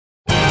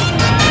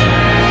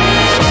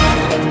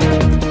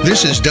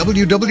This is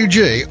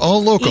WWJ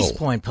All Local. East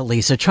Point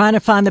police are trying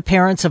to find the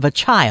parents of a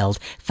child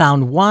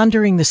found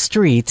wandering the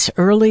streets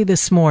early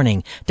this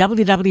morning.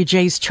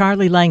 WWJ's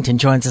Charlie Langton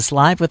joins us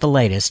live with the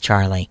latest.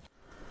 Charlie.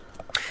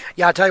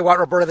 Yeah, I'll tell you what,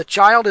 Roberta, the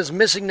child is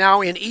missing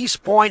now in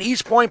East Point.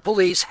 East Point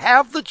police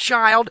have the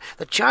child.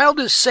 The child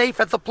is safe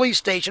at the police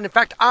station. In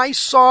fact, I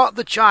saw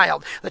the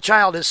child. The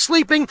child is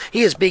sleeping.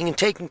 He is being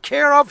taken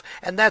care of,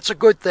 and that's a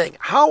good thing.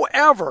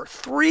 However,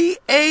 3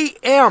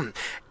 a.m.,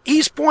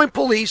 East Point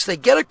police, they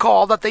get a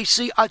call that they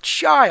see a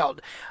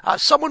child.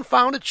 Someone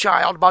found a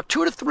child, about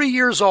 2 to 3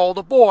 years old,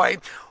 a boy,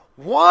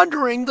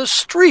 wandering the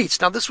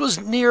streets. Now, this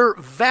was near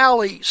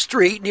Valley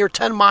Street, near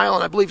 10 Mile,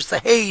 and I believe it's the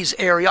Hayes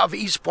area of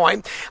East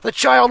Point. The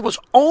child was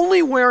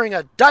only wearing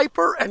a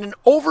diaper and an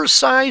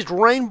oversized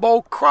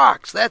rainbow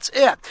Crocs. That's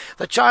it.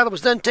 The child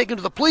was then taken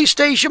to the police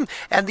station,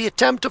 and the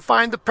attempt to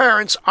find the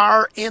parents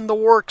are in the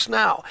works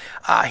now.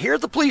 Here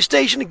at the police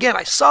station, again,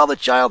 I saw the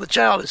child. The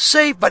child is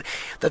safe, but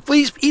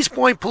the East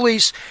Point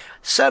police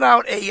set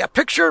out a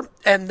picture,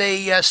 and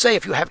they say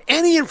if you have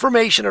any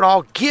information at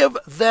all, give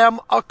them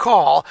a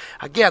call.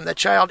 Again, the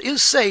child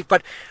is safe,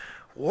 but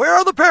where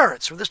are the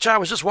parents? This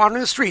child was just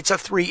wandering the streets at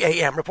 3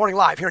 a.m. Reporting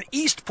live here in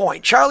East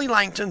Point, Charlie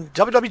Langton,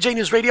 WWJ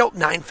News Radio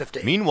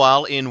 950.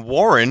 Meanwhile, in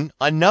Warren,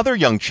 another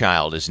young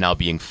child is now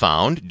being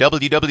found.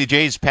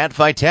 WWJ's Pat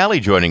Vitale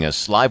joining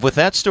us live with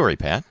that story,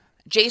 Pat.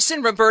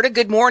 Jason, Roberta,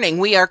 good morning.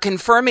 We are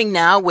confirming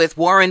now with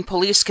Warren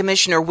Police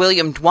Commissioner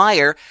William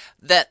Dwyer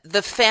that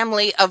the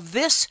family of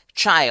this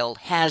child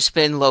has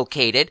been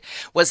located.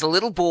 Was a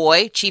little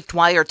boy, Chief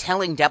Dwyer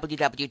telling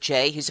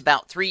WWJ, he's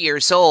about 3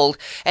 years old,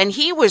 and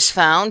he was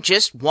found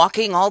just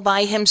walking all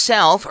by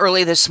himself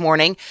early this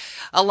morning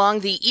along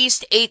the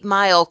East 8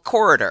 Mile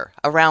corridor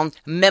around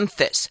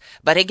Memphis.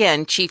 But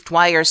again, Chief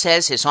Dwyer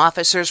says his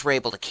officers were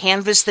able to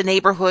canvass the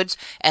neighborhoods,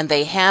 and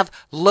they have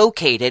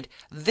located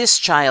this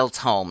child's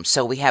home.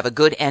 So we have a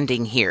good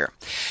ending here.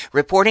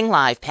 Reporting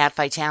live, Pat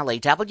Vitale,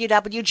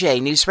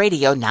 WWJ News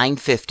Radio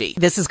 950.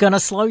 This is going to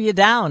slow you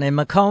down in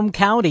Macomb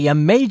County. A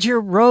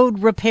major road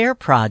repair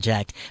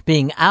project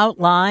being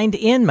outlined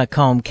in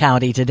Macomb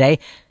County today.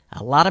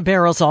 A lot of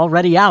barrels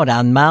already out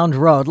on Mound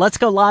Road. Let's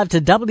go live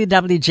to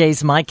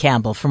WWJ's Mike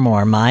Campbell for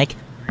more. Mike?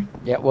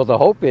 Yeah, well, the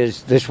hope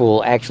is this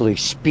will actually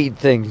speed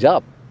things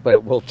up, but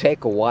it will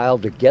take a while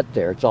to get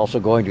there. It's also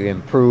going to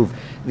improve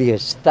the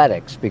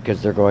aesthetics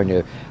because they're going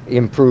to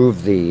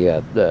improve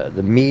the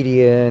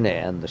median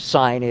and the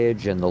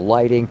signage and the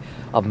lighting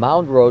of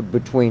Mound Road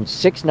between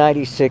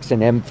 696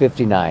 and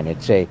M59.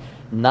 It's a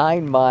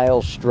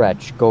 9-mile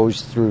stretch,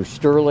 goes through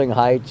Sterling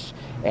Heights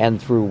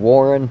and through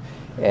Warren.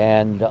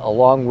 And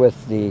along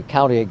with the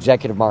county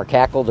executive, Mark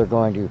Hackel, they're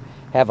going to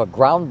have a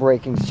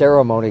groundbreaking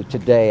ceremony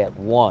today at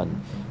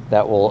 1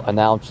 that will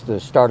announce the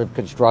start of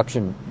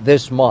construction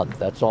this month.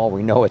 That's all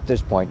we know at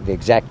this point. The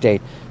exact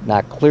date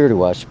not clear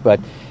to us, but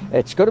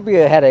it's going to be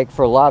a headache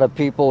for a lot of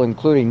people,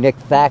 including Nick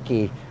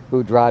Thackey,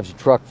 who drives a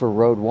truck for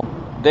Road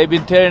 1. They've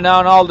been tearing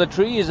down all the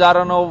trees. I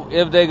don't know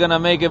if they're going to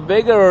make it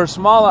bigger or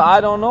smaller.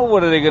 I don't know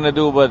what are they going to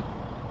do, but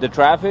the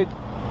traffic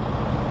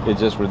is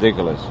just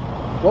ridiculous.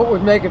 What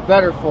would make it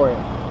better for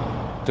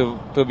you?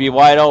 To be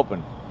wide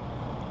open.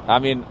 I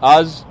mean,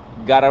 us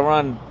got to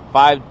run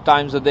 5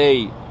 times a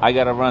day. I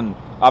got to run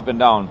up and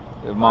down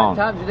the mountain.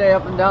 5 times a day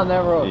up and down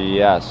that road?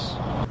 Yes.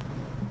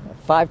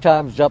 5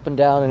 times up and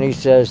down, and he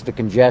says the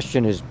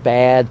congestion is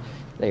bad.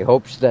 They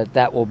hopes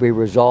that will be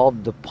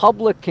resolved. The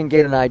public can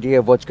get an idea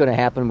of what's going to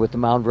happen with the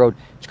Mound Road.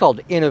 It's called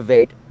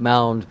Innovate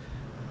Mound.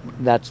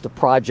 That's the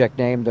project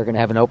name. They're going to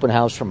have an open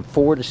house from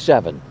 4 to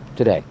 7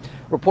 today.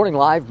 Reporting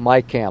live,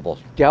 Mike Campbell,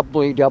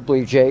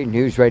 WWJ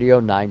News Radio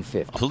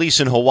 950. Police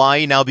in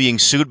Hawaii now being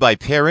sued by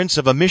parents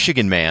of a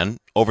Michigan man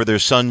over their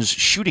son's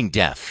shooting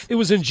death. It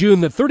was in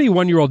June that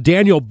 31-year-old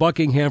Daniel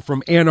Buckingham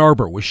from Ann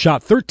Arbor was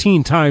shot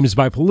 13 times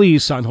by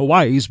police on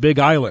Hawaii's Big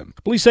Island.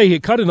 Police say he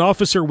had cut an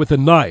officer with a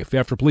knife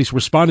after police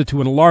responded to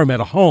an alarm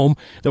at a home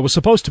that was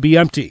supposed to be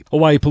empty.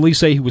 Hawaii police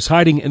say he was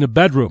hiding in a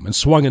bedroom and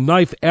swung a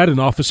knife at an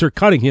officer,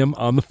 cutting him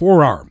on the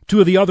forearm. 2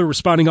 of the other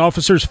responding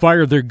officers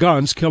fired their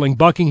guns, killing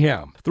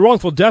Buckingham. The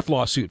wrongful death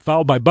lawsuit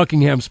filed by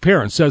Buckingham's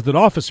parents says that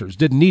officers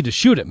didn't need to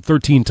shoot him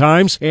 13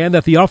 times and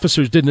that the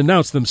officers didn't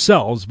announce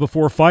themselves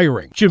before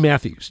firing. Jim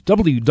Matthews,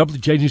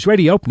 WWJ News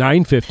Radio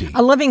 950.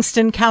 A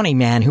Livingston County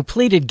man who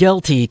pleaded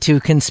guilty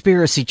to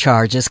conspiracy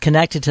charges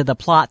connected to the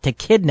plot to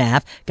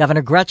kidnap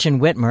Governor Gretchen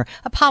Whitmer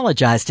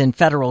apologized in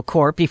federal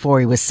court before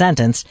he was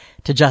sentenced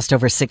to just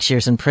over 6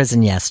 years in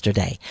prison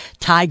yesterday.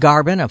 Ty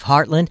Garbin of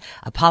Heartland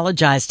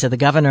apologized to the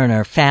governor and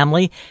her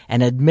family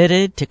and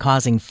admitted to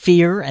causing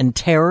fear and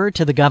terror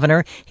to the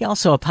governor. He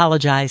also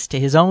apologized to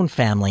his own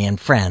family and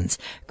friends.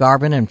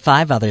 Garbin and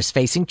 5 others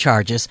facing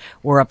charges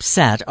were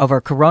upset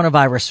over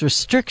coronavirus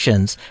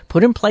restrictions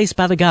put in place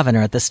by the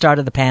governor at the start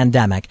of the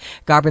pandemic.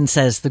 Garbin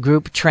says the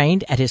group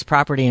trained at his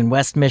property in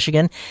West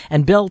Michigan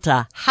and built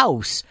a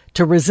house to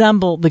to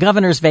resemble the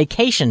governor's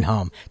vacation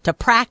home, to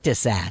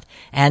practice at,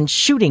 and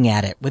shooting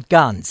at it with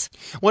guns.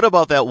 What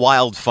about that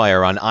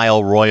wildfire on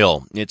Isle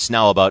Royal? It's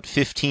now about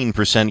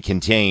 15%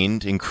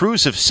 contained, and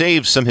crews have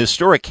saved some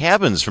historic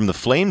cabins from the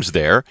flames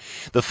there.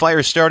 The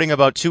fire starting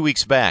about 2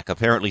 weeks back,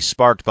 apparently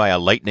sparked by a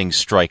lightning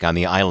strike on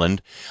the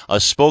island. A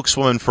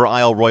spokeswoman for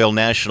Isle Royal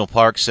National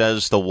Park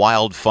says the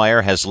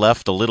wildfire has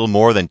left a little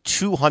more than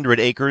 200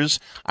 acres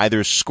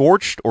either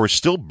scorched or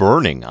still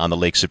burning on the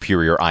Lake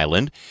Superior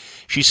Island.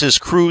 She says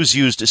crews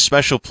used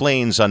special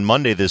planes on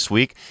Monday this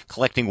week,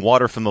 collecting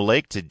water from the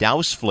lake to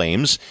douse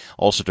flames,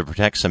 also to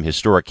protect some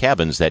historic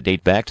cabins that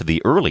date back to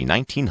the early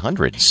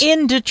 1900s.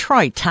 In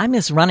Detroit, time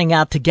is running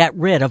out to get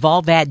rid of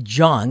all that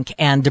junk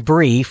and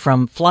debris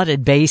from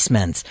flooded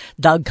basements.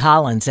 Doug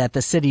Collins at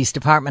the city's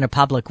Department of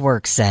Public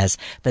Works says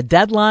the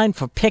deadline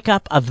for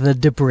pickup of the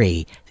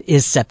debris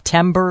is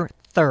September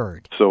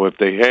 3rd. So if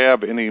they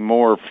have any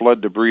more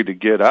flood debris to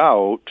get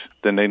out,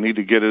 then they need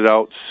to get it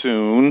out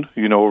soon,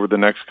 over the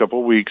next couple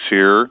of weeks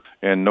here,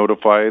 and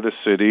notify the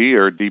city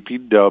or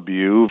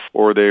DPW,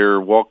 or they're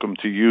welcome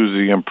to use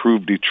the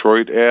Improved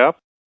Detroit app.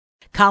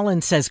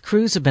 Collins says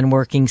crews have been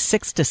working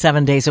 6 to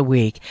 7 days a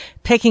week,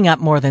 picking up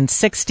more than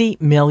 60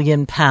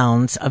 million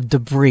pounds of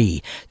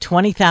debris.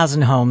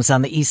 20,000 homes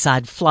on the east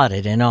side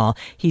flooded in all.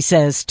 He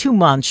says 2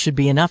 months should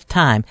be enough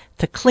time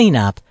to clean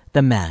up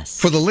the mess.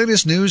 For the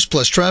latest news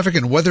plus traffic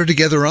and weather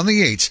together on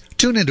the 8s,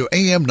 tune into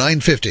AM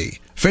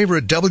 950.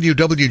 Favorite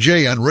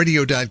WWJ on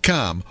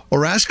radio.com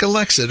or ask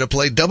Alexa to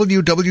play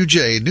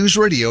WWJ News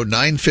Radio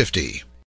 950.